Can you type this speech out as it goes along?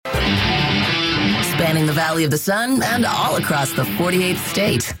spanning the Valley of the Sun and all across the 48th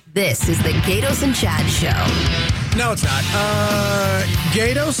state. This is the Gatos and Chad Show. No, it's not.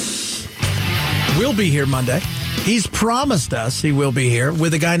 Gatos will be here Monday. He's promised us he will be here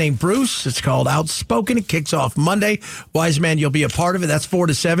with a guy named Bruce. It's called Outspoken. It kicks off Monday. Wise Man, you'll be a part of it. That's 4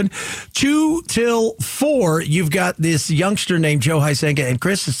 to 7. 2 till 4, you've got this youngster named Joe Hysenga and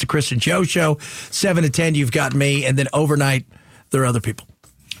Chris. It's the Chris and Joe show. 7 to 10, you've got me. And then overnight, there are other people.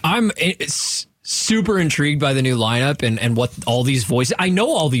 I'm super intrigued by the new lineup and what all these voices. I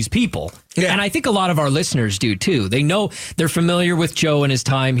know all these people. Yeah. And I think a lot of our listeners do too. They know, they're familiar with Joe and his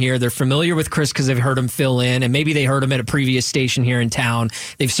time here. They're familiar with Chris because they've heard him fill in, and maybe they heard him at a previous station here in town.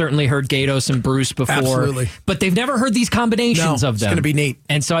 They've certainly heard Gatos and Bruce before. Absolutely. But they've never heard these combinations of them. It's going to be neat.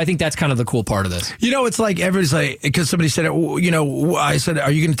 And so I think that's kind of the cool part of this. You know, it's like everybody's like, because somebody said, I said,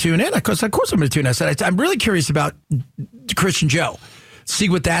 are you going to tune in? Of course I'm going to tune in. I said, I'm really curious about Chris and Joe. See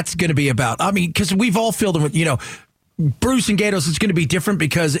what that's going to be about. I mean, because we've all filled in with, Bruce and Gatos, it's going to be different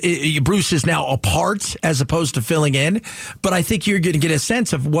because Bruce is now a part as opposed to filling in. But I think you're going to get a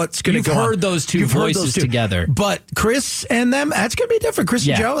sense of what's going to go on. You've heard those two voices together. But Chris and them, that's going to be different. Chris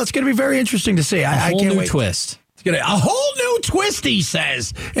and Joe, that's going to be very interesting to see. I can't wait. Twist. It's going to a whole new twist, he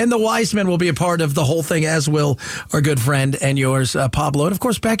says. And the Wise Men will be a part of the whole thing, as will our good friend and yours, Pablo. And, of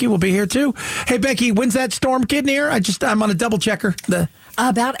course, Becky will be here, too. Hey, Becky, when's that storm getting here? I'm on a double checker.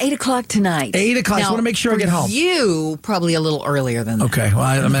 About 8 o'clock tonight. 8 o'clock. Now, I want to make sure I get home. You probably a little earlier than that. Okay. Well,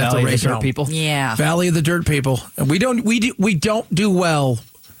 I'm going to have to race home. People. Yeah. Valley of the Dirt people. We don't do well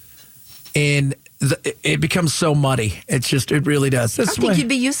in it becomes so muddy. It really does. I think you'd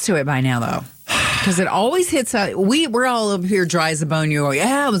be used to it by now, though. Because it always hits out. We're all up here dry as a bone. You're like,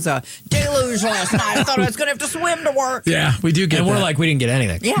 it was a deluge last night. I thought I was going to have to swim to work. Yeah, we do get and that. we're like, we didn't get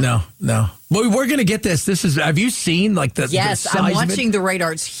anything. Yeah. No. But we're going to get this. Have you seen the Yes, the I'm watching the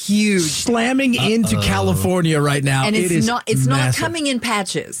radar. It's huge. Slamming into California right now. And it's not massive. coming in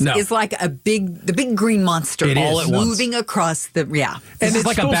patches. No. It's like the big green monster all at once. Moving across the, And it's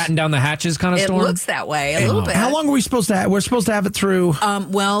like a batten down the hatches kind of storm? It looks that way a little bit. How long are we supposed to have? We're supposed to have it through?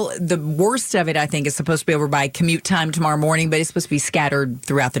 Well, the worst of it, I think, is supposed to be over by commute time tomorrow morning, but it's supposed to be scattered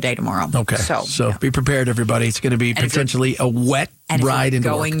throughout the day tomorrow. Okay. So be prepared, everybody. It's going to be potentially a wet ride into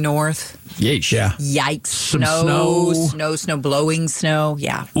going work. North. Yeesh. Yeah. Yikes. Some Snow, blowing snow.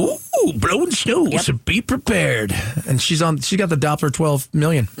 Yeah. Ooh, blowing snow. Yep. So be prepared. And she got the Doppler 12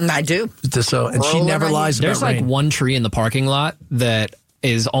 million. I do. And she never lies about There's rain. one tree in the parking lot that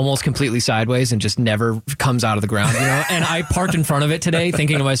is almost completely sideways and just never comes out of the ground, And I parked in front of it today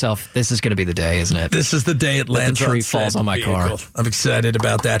thinking to myself, this is going to be the day, isn't it? This is the day it lands. The tree falls on my car. I'm excited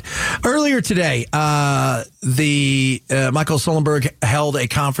about that. Earlier today, the Michael Sullenberg held a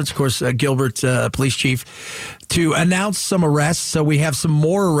conference, of course, Gilbert police chief, to announce some arrests. So we have some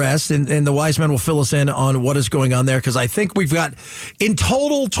more arrests, and the Wise Men will fill us in on what is going on there, because I think we've got in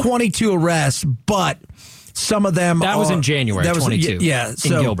total 22 arrests, but some of them was in January. 22. Yeah,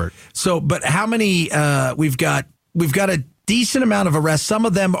 in Gilbert. So, but how many? We've got a decent amount of arrests. Some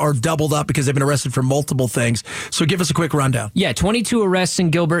of them are doubled up because they've been arrested for multiple things. So, give us a quick rundown. Yeah, 22 arrests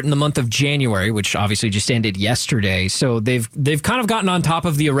in Gilbert in the month of January, which obviously just ended yesterday. So they've kind of gotten on top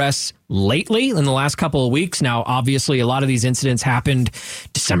of the arrests lately in the last couple of weeks. Now, obviously, a lot of these incidents happened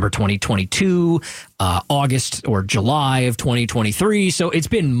December 2022, August or July of 2023. So it's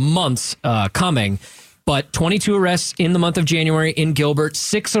been months coming. But 22 arrests in the month of January in Gilbert,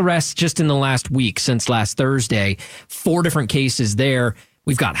 6 arrests just in the last week since last Thursday, 4 different cases there.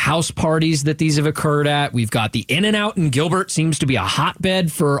 We've got house parties that these have occurred at. We've got the In-N-Out in Gilbert seems to be a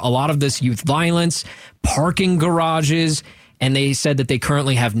hotbed for a lot of this youth violence, parking garages, and they said that they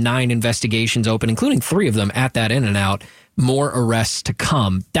currently have 9 investigations open, including 3 of them at that In-N-Out. More arrests to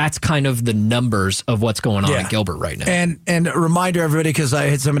come. That's kind of the numbers of what's going on in Gilbert right now. And a reminder, everybody, because I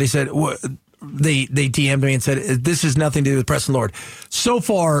had somebody said, they DM'd me and said, this has nothing to do with Press and Lord. So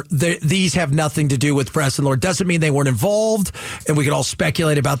far, these have nothing to do with Press and Lord. Doesn't mean they weren't involved, and we could all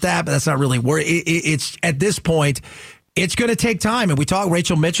speculate about that, but that's not really where it's at this point. It's going to take time. And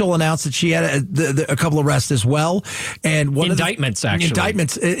Rachel Mitchell announced that she had a couple of arrests as well. And indictments.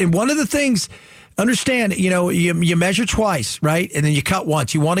 And one of the things, understand, you measure twice, right? And then you cut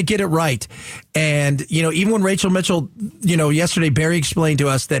once. You want to get it right. And, even when Rachel Mitchell, yesterday, Barry explained to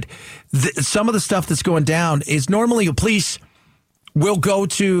us that some of the stuff that's going down is normally the police will go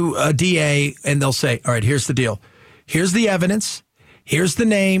to a DA and they'll say, all right, here's the deal. Here's the evidence. Here's the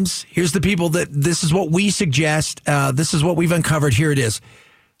names. Here's the people this is what we suggest. This is what we've uncovered. Here it is.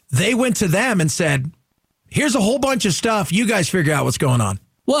 They went to them and said, here's a whole bunch of stuff. You guys figure out what's going on.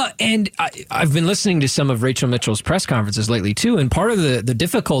 Well, and I've been listening to some of Rachel Mitchell's press conferences lately, too. And part of the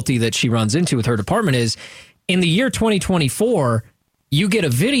difficulty that she runs into with her department is in the year 2024, you get a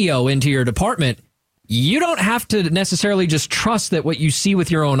video into your department. You don't have to necessarily just trust that what you see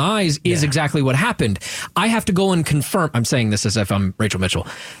with your own eyes is exactly what happened. I have to go and confirm. I'm saying this as if I'm Rachel Mitchell.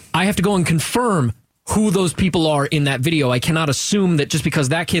 I have to go and confirm who those people are in that video. I cannot assume that just because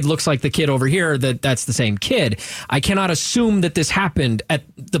that kid looks like the kid over here, that's the same kid. I cannot assume that this happened at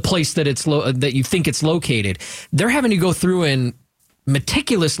the place that that you think it's located. They're having to go through and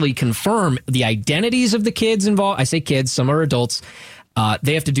meticulously confirm the identities of the kids involved. I say kids, some are adults.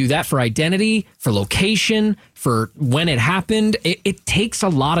 They have to do that for identity, for location, for when it happened. It takes a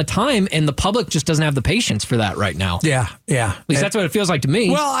lot of time, and the public just doesn't have the patience for that right now. Yeah. At least that's what it feels like to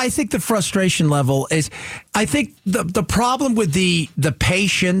me. Well, I think the frustration level is, I think the problem with the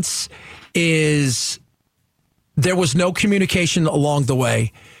patience is there was no communication along the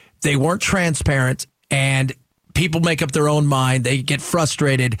way. They weren't transparent, and people make up their own mind. They get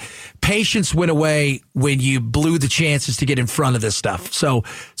frustrated. Patience went away when you blew the chances to get in front of this stuff. So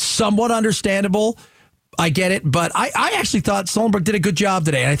somewhat understandable. I get it. But I actually thought Sullenberg did a good job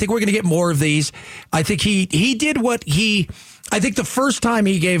today. And I think we're going to get more of these. I think he did what I think the first time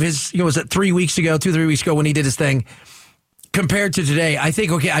he gave his, was it 3 weeks ago, 2-3 weeks ago when he did his thing, compared to today, I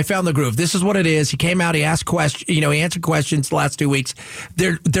think, okay, I found the groove. This is what it is. He came out, he asked questions, he answered questions the last 2 weeks.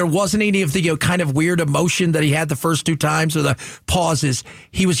 There wasn't any of the kind of weird emotion that he had the first 2 times or the pauses.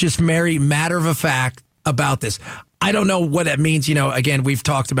 He was just matter of fact about this. I don't know what that means. Again, we've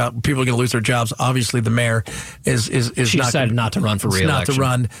talked about people are going to lose their jobs. Obviously, the mayor she decided not to run for re-election. Not to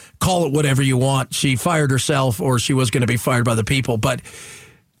run. Call it whatever you want. She fired herself, or she was going to be fired by the people. But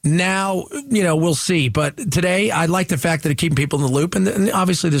now, we'll see. But today, I like the fact that it's keeping people in the loop. And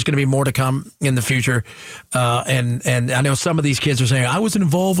obviously, there's going to be more to come in the future. And I know some of these kids are saying, I wasn't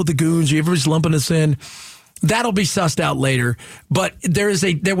involved with the goons. Everybody's lumping us in. That'll be sussed out later. But there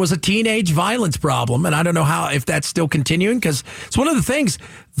was a teenage violence problem. And I don't know if that's still continuing, because it's one of the things.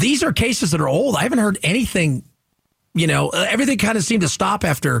 These are cases that are old. I haven't heard anything. Everything kind of seemed to stop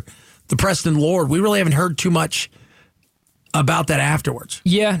after the Preston Lord. We really haven't heard too much about that afterwards.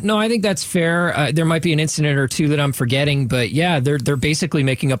 Yeah, no, I think that's fair. There might be an incident or two that I'm forgetting, but yeah, they're basically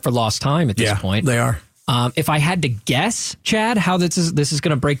making up for lost time at this point. They are. If I had to guess, Chad, how this is going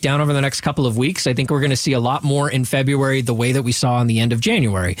to break down over the next couple of weeks, I think we're going to see a lot more in February, the way that we saw in the end of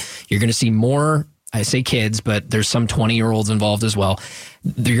January. You're going to see more, I say kids, but there's some 20-year-olds involved as well.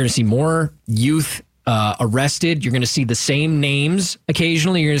 You're going to see more youth arrested. You're going to see the same names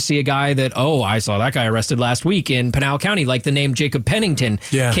occasionally. You're going to see a guy that, I saw that guy arrested last week in Pinal County, like the name Jacob Pennington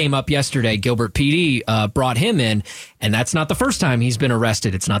came up yesterday. Gilbert PD brought him in, and that's not the first time he's been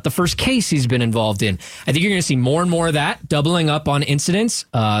arrested. It's not the first case he's been involved in. I think you're going to see more and more of that, doubling up on incidents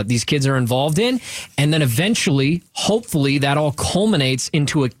these kids are involved in, and then eventually, hopefully, that all culminates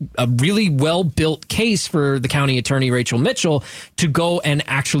into a really well-built case for the county attorney, Rachel Mitchell, to go and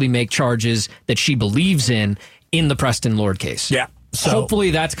actually make charges that she believes in the Preston Lord case. Yeah. So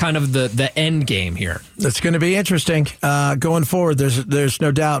hopefully that's kind of the end game here. It's going to be interesting going forward. There's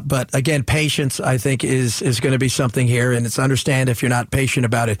no doubt. But again, patience, I think, is going to be something here. And it's understand if you're not patient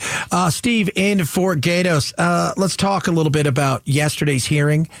about it. Steve in Fort Gatos. Let's talk a little bit about yesterday's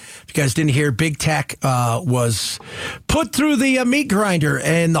hearing. If you guys didn't hear, Big Tech was put through the meat grinder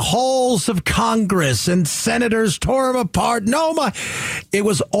and the halls of Congress, and senators tore him apart. It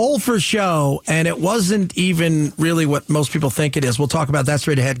was all for show, and it wasn't even really what most people think it is. We'll talk about that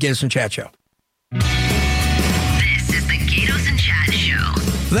straight ahead. Gatos and Chat Show. This is the Gatos and Chat Show.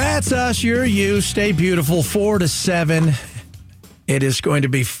 That's us. You're you. Stay beautiful. 4 to 7. It is going to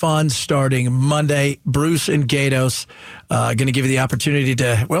be fun starting Monday. Bruce and Gatos going to give you the opportunity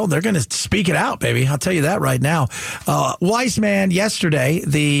to, they're going to speak it out, baby. I'll tell you that right now. Wise man yesterday,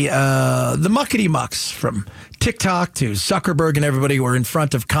 the muckety mucks from TikTok to Zuckerberg and everybody were in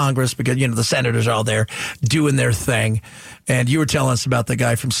front of Congress because, the senators are all there doing their thing. And you were telling us about the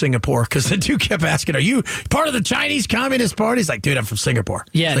guy from Singapore, because the dude kept asking, are you part of the Chinese Communist Party? He's like, dude, I'm from Singapore.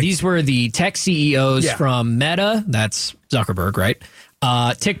 Yeah, these were the tech CEOs from Meta. That's Zuckerberg, right?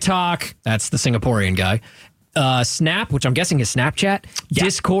 TikTok, that's the Singaporean guy. Snap, which I'm guessing is Snapchat,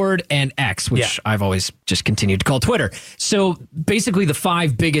 Discord, and X, which I've always just continued to call Twitter. So basically the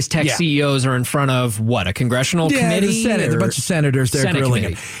 5 biggest tech CEOs are in front of a congressional committee? The Senate, a bunch of senators there grilling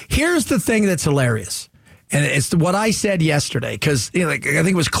him. Here's the thing that's hilarious. And it's what I said yesterday, because I think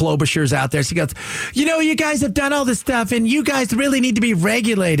it was Klobuchar's out there. So he goes, you guys have done all this stuff, and you guys really need to be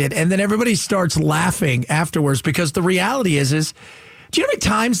regulated. And then everybody starts laughing afterwards, because the reality is do you know how many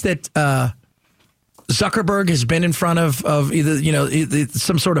times that Zuckerberg has been in front of either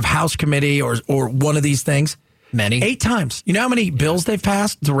some sort of House committee or one of these things? Many. 8 times. You know how many bills they've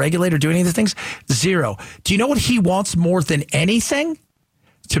passed to regulate or do any of the things? 0. Do you know what he wants more than anything?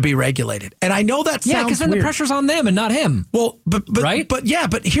 To be regulated. And I know that sounds because then weird. the pressure's on them and not him. Well, but right? But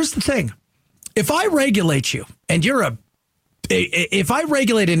here's the thing. If I regulate you and you're if I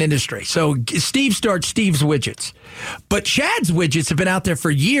regulate an industry, so Steve starts Steve's widgets, but Chad's widgets have been out there for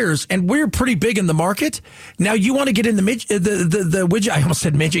years and we're pretty big in the market. Now you want to get in the widget, I almost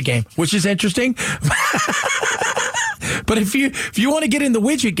said midget game, which is interesting. But if you want to get in the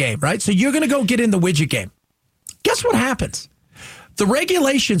widget game, right? So you're going to go get in the widget game. Guess what happens? The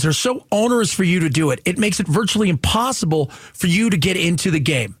regulations are so onerous for you to do it. It makes it virtually impossible for you to get into the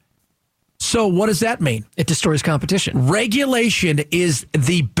game. So what does that mean? It destroys competition. Regulation is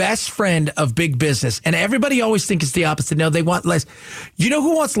the best friend of big business. And everybody always thinks it's the opposite. No, they want less. You know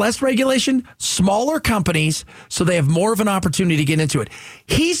who wants less regulation? Smaller companies, so they have more of an opportunity to get into it.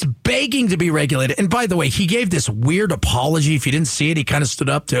 He's begging to be regulated. And by the way, he gave this weird apology. If you didn't see it, he kind of stood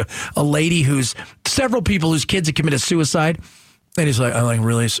up to a lady several people whose kids had committed suicide. And he's like,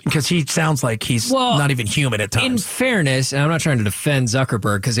 really? Because he sounds like he's not even human at times. In fairness, and I'm not trying to defend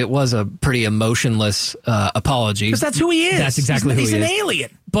Zuckerberg because it was a pretty emotionless apology. Because that's who he is. That's exactly who he is. He's an alien.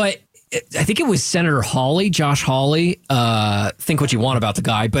 But I think it was Senator Hawley, Josh Hawley. Think what you want about the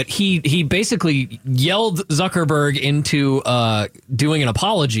guy, but he basically yelled Zuckerberg into doing an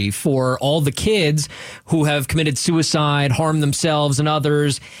apology for all the kids who have committed suicide, harmed themselves and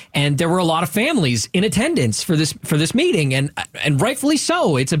others, and there were a lot of families in attendance for this meeting, and rightfully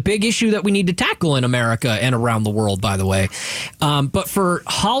so. It's a big issue that we need to tackle in America and around the world, by the way. But for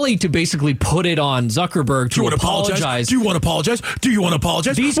Hawley to basically put it on Zuckerberg to apologize. Do you want to apologize? Do you want to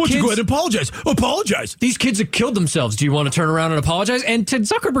apologize? These Why don't you kids- go ahead and apologize? Apologize. These kids have killed themselves. Do you want to turn around and apologize? And to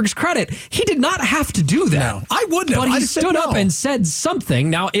Zuckerberg's credit, he did not have to do that. No, I wouldn't have. But I he just said stood no. up and said something.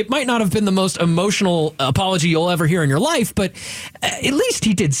 Now, it might not have been the most emotional apology you'll ever hear in your life, but at least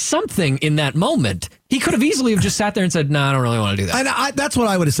he did something in that moment. He could have easily have just sat there and said, no, I don't really want to do that. And that's what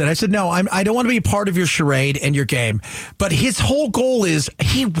I would have said. I said, no, I don't want to be a part of your charade and your game. But his whole goal is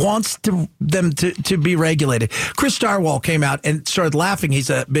he wants them to be regulated. Chris Starwall came out and started laughing. He's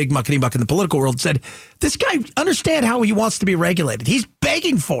a big muckety muck in the political world. Said, this guy understand how he wants to be regulated. He's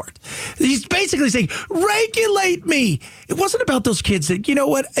begging for it. He's basically saying, regulate me. It wasn't about those kids that, you know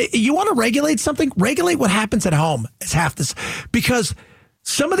what, you want to regulate something? Regulate what happens at home. It's half this. Because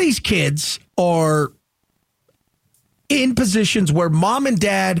some of these kids are in positions where mom and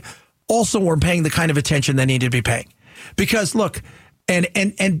dad also weren't paying the kind of attention they needed to be paying. Because look,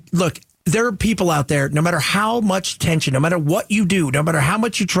 and look, there are people out there, no matter how much attention, no matter what you do, no matter how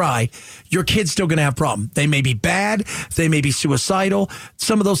much you try, your kid's still going to have a problem. They may be bad. They may be suicidal,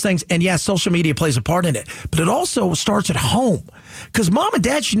 some of those things. And yes, social media plays a part in it, but it also starts at home because mom and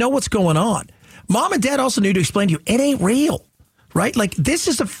dad should know what's going on. Mom and dad also need to explain to you, it ain't real. Right? Like this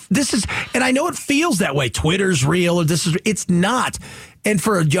is, and I know it feels that way. Twitter's real or it's not. And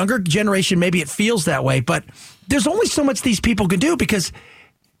for a younger generation, maybe it feels that way, but there's only so much these people can do because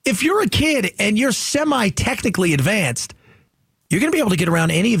if you're a kid and you're semi-technically advanced, you're going to be able to get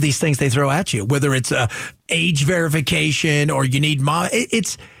around any of these things they throw at you, whether it's age verification or you need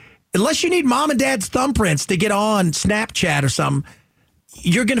unless you need mom and dad's thumbprints to get on Snapchat or something,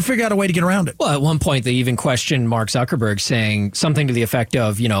 you're going to figure out a way to get around it. Well, at one point, they even questioned Mark Zuckerberg, saying something to the effect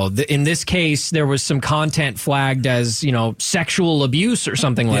of, in this case, there was some content flagged as, sexual abuse or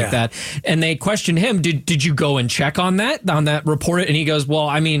something like that. And they questioned him, did you go and check on that report? And he goes, well,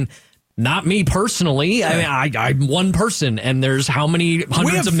 I mean, not me personally. Yeah. I mean, I'm one person, and there's how many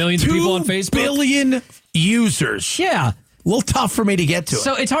hundreds of millions of people on Facebook? 2 billion users. Yeah. A little tough for me to get to it.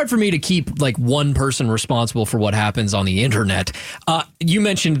 So it's hard for me to keep like one person responsible for what happens on the internet. You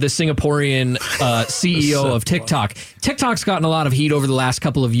mentioned the Singaporean CEO of TikTok. TikTok's gotten a lot of heat over the last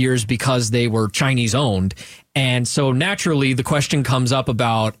couple of years because they were Chinese owned. And so naturally the question comes up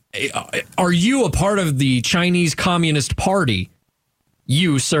about, are you a part of the Chinese Communist Party?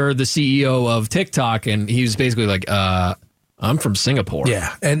 You, sir, the CEO of TikTok. And he was basically like, I'm from Singapore.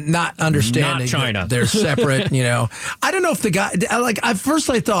 Yeah, and not understanding not China. That they're separate, I don't know if the guy, at first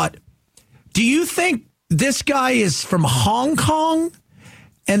I thought, do you think this guy is from Hong Kong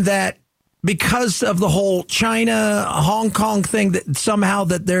and that because of the whole China, Hong Kong thing that somehow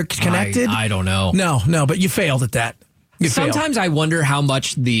that they're connected? I don't know. No, but you failed at that. Sometimes I wonder how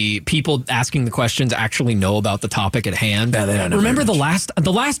much the people asking the questions actually know about the topic at hand. Yeah, they don't know. Remember the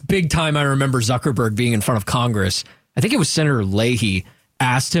last big time I remember Zuckerberg being in front of Congress, I think it was Senator Leahy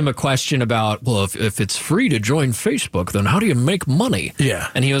asked him a question about, well, if it's free to join Facebook, then how do you make money? Yeah.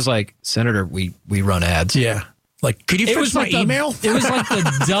 And he was like, Senator, we run ads. Yeah. Like, could you fix my email? It was like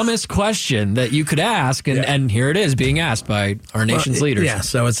the dumbest question that you could ask, and here it is being asked by our nation's leaders. Yeah,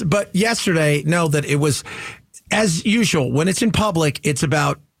 so but yesterday, know that it was, as usual, when it's in public, it's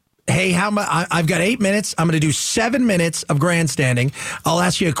about, hey, I've got 8 minutes. I'm going to do 7 minutes of grandstanding. I'll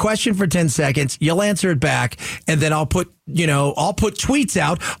ask you a question for 10 seconds. You'll answer it back, and then I'll put tweets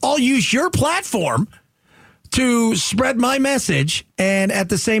out. I'll use your platform to spread my message, and at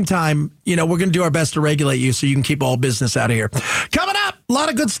the same time, we're going to do our best to regulate you so you can keep all business out of here. Coming up, a lot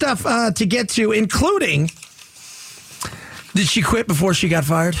of good stuff to get to, including, did she quit before she got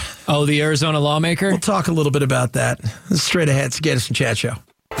fired? Oh, the Arizona lawmaker? We'll talk a little bit about that. Straight ahead, it's the Gatos and Chad Show.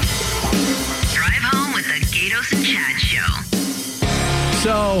 Drive home with the Gatos and Chad Show.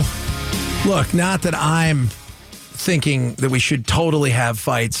 So, look, not that I'm thinking that we should totally have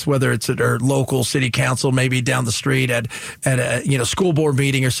fights, whether it's at our local city council, maybe down the street at a school board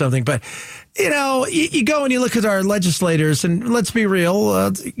meeting or something. But you go and you look at our legislators, and let's be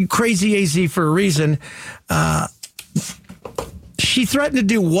real, crazy AZ for a reason. She threatened to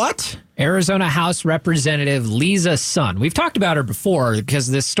do what? Arizona House Representative Lisa Sun. We've talked about her before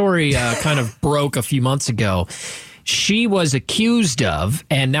because this story kind of broke a few months ago. She was accused of,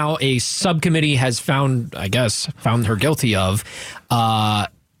 and now a subcommittee has found her guilty of.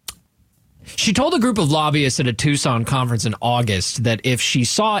 She told a group of lobbyists at a Tucson conference in August that if she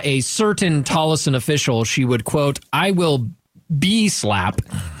saw a certain Tolleson official, she would, quote, I will slap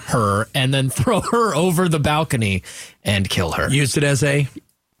her and then throw her over the balcony and kill her. Used it as a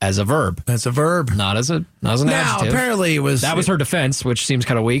verb. As a verb. Not as an adjective. Now, apparently that was her defense, which seems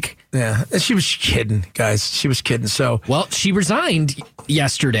kind of weak. Yeah. She was kidding, guys. She was kidding. So, well, she resigned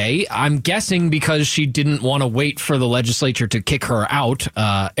yesterday. I'm guessing because she didn't want to wait for the legislature to kick her out.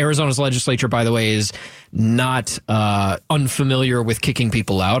 Arizona's legislature, by the way, is not unfamiliar with kicking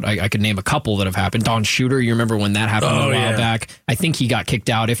people out. I could name a couple that have happened. Don Shooter, you remember when that happened a while back? I think he got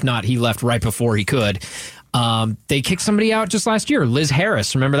kicked out. If not, he left right before he could. They kicked somebody out just last year. Liz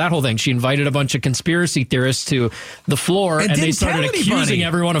Harris, remember that whole thing? She invited a bunch of conspiracy theorists to the floor, and they started accusing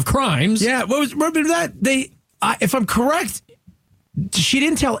everyone of crimes. Yeah, remember that? If I'm correct, she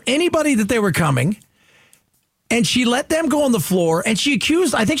didn't tell anybody that they were coming, and she let them go on the floor, and she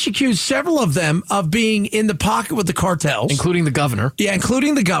accused several of them of being in the pocket with the cartels. Including the governor. Yeah,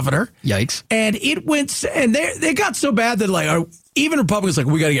 including the governor. Yikes. And it went, and they got so bad that even Republicans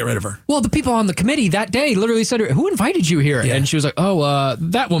we got to get rid of her. Well, the people on the committee that day literally said, who invited you here? Yeah. And she was like,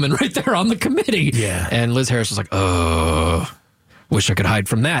 that woman right there on the committee. Yeah. And Liz Harris was like, wish I could hide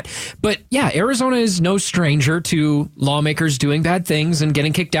from that. But yeah, Arizona is no stranger to lawmakers doing bad things and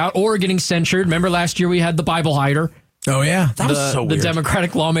getting kicked out or getting censured. Remember last year we had the Bible hider? Oh, yeah. That was so weird. The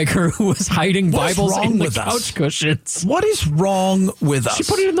Democratic lawmaker who was hiding Bibles in the couch cushions. What is wrong with us? She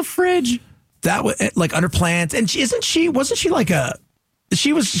put it in the fridge. That was under plants. And wasn't she like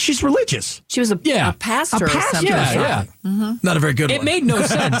she's religious. She was a pastor or something. Yeah. Mm-hmm. Not a very good one. It made no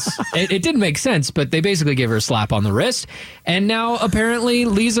sense. It didn't make sense, but they basically gave her a slap on the wrist. And now apparently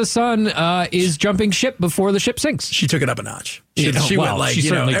Lisa Sun is jumping ship before the ship sinks. She took it up a notch. She went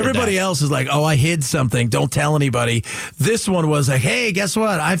everybody else is like, oh, I hid something. Don't tell anybody. This one was like, hey, guess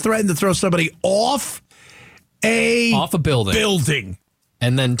what? I threatened to throw somebody off a building.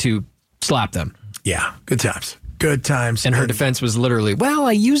 And then to slap them. Yeah. Good times. Good times. And her defense was literally, well,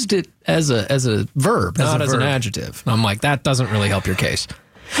 I used it as a verb, not as an adjective. And I'm like, that doesn't really help your case.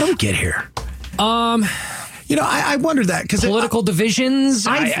 How did we get here? I wondered that because political divisions.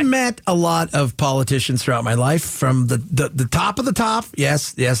 I've met a lot of politicians throughout my life, from the top of the top.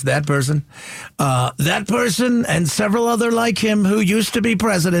 Yes, that person, and several other like him who used to be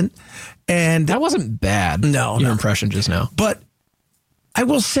president. And that wasn't bad. No, your impression just now. But I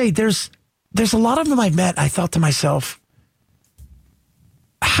will say, there's a lot of them I've met. I thought to myself,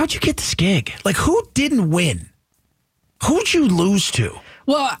 how'd you get this gig? Like, who didn't win? Who'd you lose to?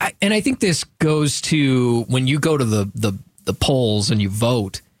 Well, I think this goes to when you go to the polls and you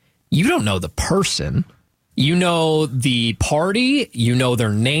vote, you don't know the person. You know the party, you know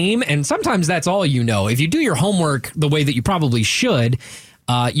their name, and sometimes that's all you know. If you do your homework the way that you probably should,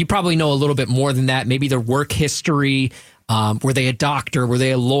 you probably know a little bit more than that. Maybe their work history. Were they a doctor? Were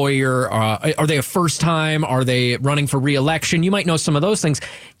they a lawyer? Are they a first time? Are they running for re-election? You might know some of those things.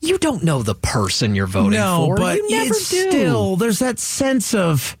 You don't know the person you're voting for. No, but you never do. Still, there's that sense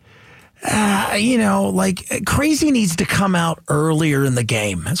of, crazy needs to come out earlier in the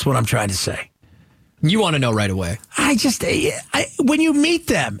game. That's what I'm trying to say. You want to know right away. When you meet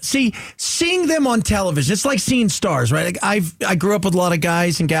them, seeing them on television, it's like seeing stars, right? Like I grew up with a lot of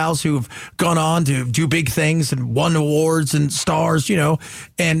guys and gals who've gone on to do big things and won awards and stars,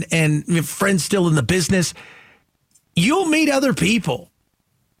 and friends still in the business. You'll meet other people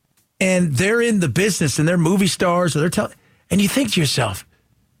and they're in the business and they're movie stars or and you think to yourself,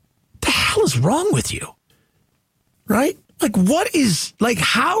 the hell is wrong with you? Right? Like, what is, like,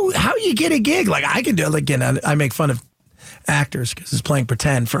 how you get a gig? Like, I can do it. Again, I make fun of actors because it's playing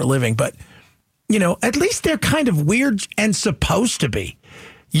pretend for a living. But, at least they're kind of weird and supposed to be.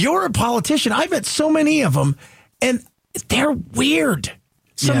 You're a politician. I've met so many of them, and they're weird.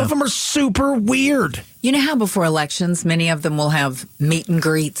 Some of them are super weird. You know how before elections, many of them will have meet and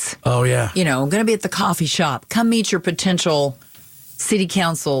greets? Oh, yeah. I'm going to be at the coffee shop. Come meet your potential city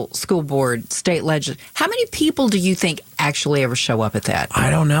council, school board, state legislature. How many people do you think actually ever show up at that?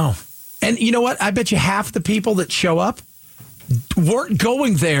 I don't know. And you know what? I bet you half the people that show up weren't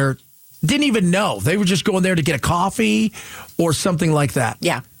going there, didn't even know. They were just going there to get a coffee or something like that.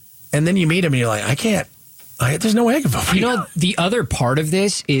 Yeah. And then you meet them and you're like, there's no way I can vote for you. The other part of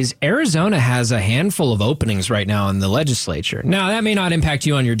this is Arizona has a handful of openings right now in the legislature. Now, that may not impact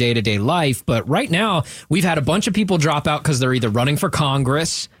you on your day-to-day life, but right now we've had a bunch of people drop out because they're either running for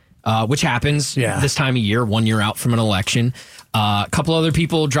Congress, which happens this time of year, 1 year out from an election. A couple other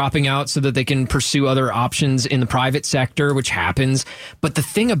people dropping out so that they can pursue other options in the private sector, which happens. But the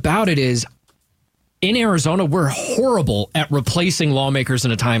thing about it is, in Arizona, we're horrible at replacing lawmakers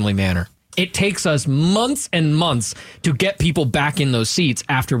in a timely manner. It takes us months and months to get people back in those seats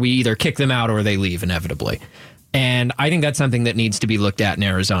after we either kick them out or they leave inevitably. And I think that's something that needs to be looked at in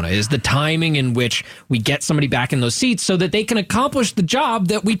Arizona, is the timing in which we get somebody back in those seats so that they can accomplish the job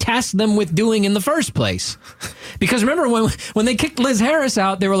that we tasked them with doing in the first place. Because remember, when they kicked Liz Harris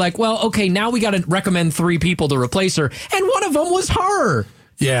out, they were like, well, okay, now we got to recommend 3 people to replace her. And one of them was her.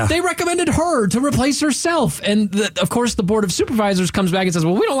 Yeah. They recommended her to replace herself. And, of course, the Board of Supervisors comes back and says,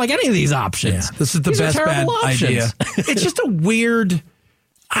 well, we don't like any of these options. Yeah. This is the best bad idea. It's just a weird...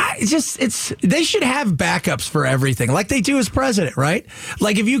 they should have backups for everything, like they do as president, right?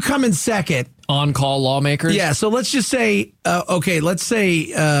 Like if you come in second, on-call lawmakers. Yeah, so let's just say, let's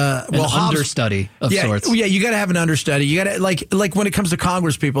say, an understudy of sorts. Yeah, you got to have an understudy. You got to like when it comes to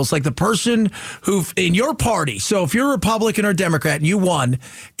Congress people, it's like the person who in your party. So if you're a Republican or Democrat and you won,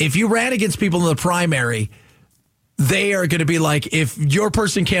 if you ran against people in the primary, they are going to be like, if your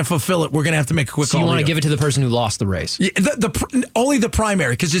person can't fulfill it, we're going to have to make a quick call. So you want to give it to the person who lost the race? Yeah, only the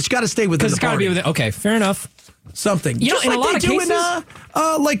primary, because it's got to stay within the party. Okay, fair enough. Something. Just in a lot of cases,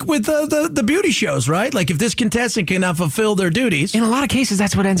 like with the beauty shows, right? Like if this contestant cannot fulfill their duties. In a lot of cases,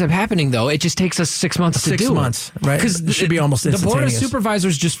 that's what ends up happening, though. It just takes us 6 months to do. 6 months, right? Because it should be almost instantaneous. The Board of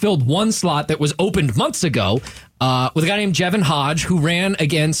Supervisors just filled one slot that was opened months ago with a guy named Jevin Hodge, who ran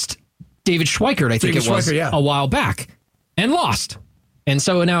against David Schweikert, I think it was, a while back, and lost. And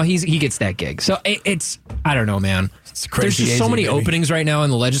so now he gets that gig. So it's I don't know, man. It's crazy. There's just so many openings right now in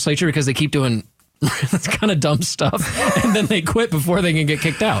the legislature because they keep doing that's kind of dumb stuff, and then they quit before they can get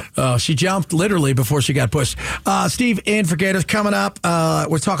kicked out. Oh, she jumped literally before she got pushed. Steve in for Gators coming up.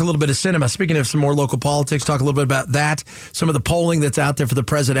 We're talking a little bit of cinema. Speaking of some more local politics, talk a little bit about that, some of the polling that's out there for the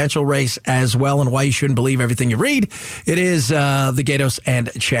presidential race as well, and why you shouldn't believe everything you read. It is the Gatos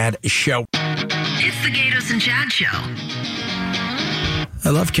and Chad Show. It's the Gatos and Chad Show. I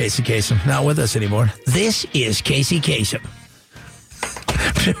love Casey Kasem. Not with us anymore. This is Casey Kasem.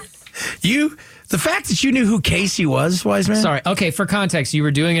 The fact that you knew who Casey was, wise man. Sorry. Okay, for context, you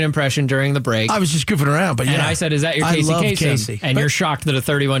were doing an impression during the break. I was just goofing around, but and I said, "Is that your Casey Kasem?" Casey. And you're shocked that a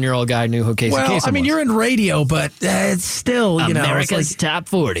 31-year-old guy knew who Casey Kasem was. I mean, you're in radio, but it's still, America's Top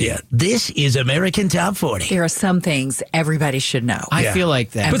 40. Yeah, this is American Top 40. There are some things everybody should know. I feel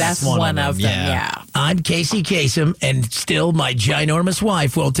like that. And that's one of them. Yeah. I'm Casey Kasem, and still my ginormous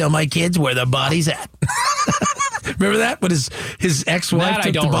wife won't tell my kids where the body's at. Remember that when his ex-wife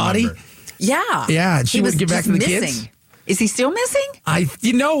took the body? Remember. Yeah. Yeah, and she wouldn't give back to the kids. Is he still missing?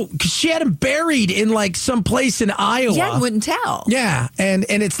 Because she had him buried in like some place in Iowa. Yeah, I wouldn't tell. Yeah, and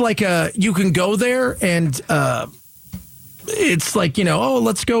it's like you can go there and it's like,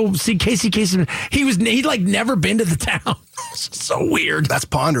 let's go see Casey Kasem. He'd like never been to the town. It's so weird. That's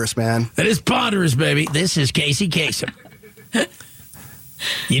ponderous, man. That is ponderous, baby. This is Casey Kasem.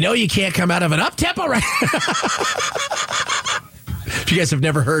 You can't come out of an up-tempo right. If you guys have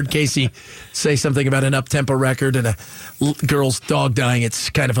never heard Casey say something about an up-tempo record and a girl's dog dying, it's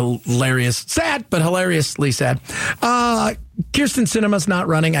kind of hilarious. Sad, but hilariously sad. Kirsten Sinema's not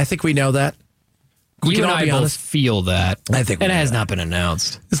running. I think we know that. We You can and all I be both honest. feel that. I think we it do has that. not been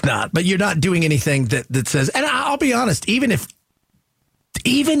announced. It's not, but you're not doing anything that says, and I'll be honest, even if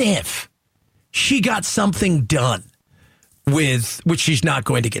she got something done with, which she's not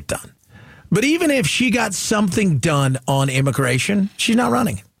going to get done, but even if she got something done on immigration, she's not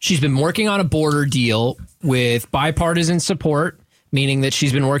running. She's been working on a border deal with bipartisan support, meaning that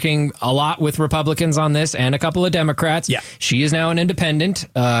she's been working a lot with Republicans on this and a couple of Democrats. Yeah. She is now an independent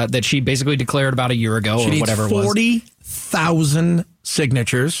that she basically declared about a year ago She or needs whatever it was. 40,000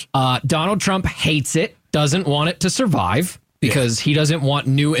 signatures. Donald Trump hates it, doesn't want it to survive because he doesn't want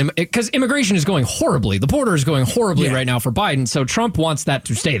because immigration is going horribly. The border is going horribly right now for Biden. So Trump wants that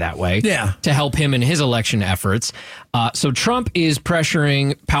to stay that way to help him in his election efforts. So Trump is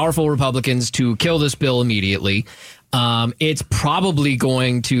pressuring powerful Republicans to kill this bill immediately. It's probably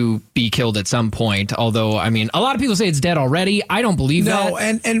going to be killed at some point. Although, I mean, a lot of people say it's dead already. I don't believe that. No,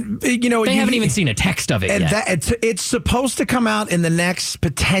 and you know, they haven't even seen a text of it and yet. It's supposed to come out in the next,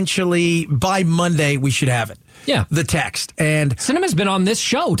 potentially by Monday, we should have it. Yeah. The text. And Sinema's been on this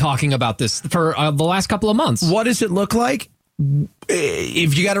show talking about this for the last couple of months. what does it look like?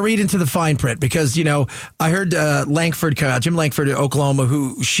 If you got to read into the fine print, because, you know, I heard Jim Langford of Oklahoma,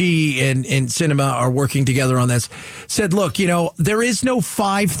 who she and Sinema are working together on this, said, look, you know, there is no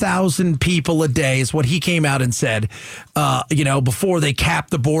 5,000 people a day is what he came out and said, you know, before they cap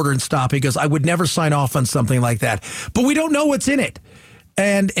the border and stop. He goes, I would never sign off on something like that. But we don't know what's in it.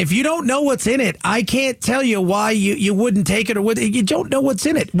 And if you don't know what's in it, I can't tell you why you wouldn't take it or would. You don't know what's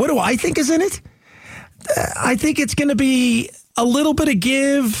in it. What do I think is in it? I think it's going to be a little bit of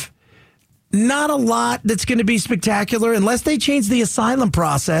give, not a lot that's going to be spectacular unless they change the asylum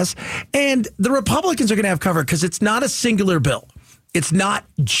process. And the Republicans are going to have cover because it's not a singular bill. It's not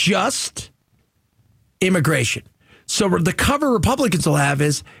just immigration. So the cover Republicans will have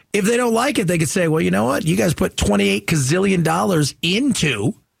is if they don't like it, they could say, well, you know what? You guys put $28 gazillion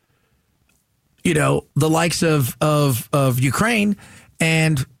into, you know, the likes of Ukraine,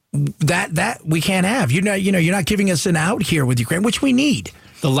 and that we can't have. You're not giving us an out here with Ukraine, which we need.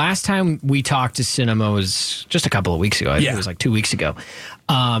 The last time we talked to Sinema was just a couple of weeks ago. I think it was like 2 weeks ago,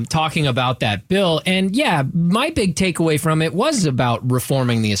 talking about that bill. And yeah, my big takeaway from it was about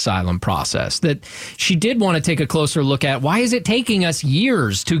reforming the asylum process, that she did want to take a closer look at why is it taking us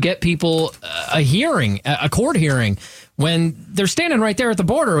years to get people a court hearing, when they're standing right there at the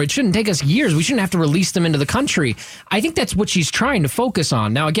border. It shouldn't take us years. We shouldn't have to release them into the country. I think that's what she's trying to focus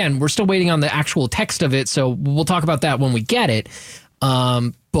on. Now, again, we're still waiting on the actual text of it, so we'll talk about that when we get it.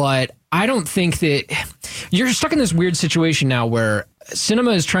 But I don't think that you're stuck in this weird situation now where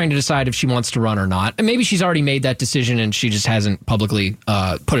Sinema is trying to decide if she wants to run or not. And maybe she's already made that decision and she just hasn't publicly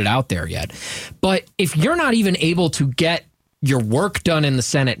put it out there yet. But if you're not even able to get your work done in the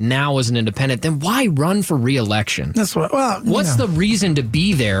Senate now as an independent, then why run for re-election? That's what. Well, what's the reason to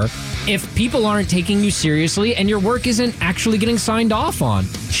be there if people aren't taking you seriously and your work isn't actually getting signed off on?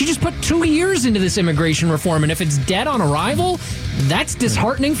 She just put 2 years into this immigration reform, and if it's dead on arrival, that's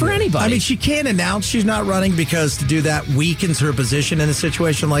disheartening for anybody. I mean, she can't announce she's not running because to do that weakens her position in a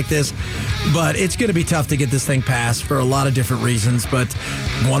situation like this. But it's going to be tough to get this thing passed for a lot of different reasons. But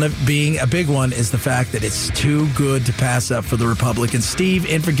one of being a big one is the fact that it's too good to pass up for the Republicans. Steve,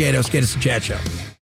 in for Gatos, Gatos and Chat Show.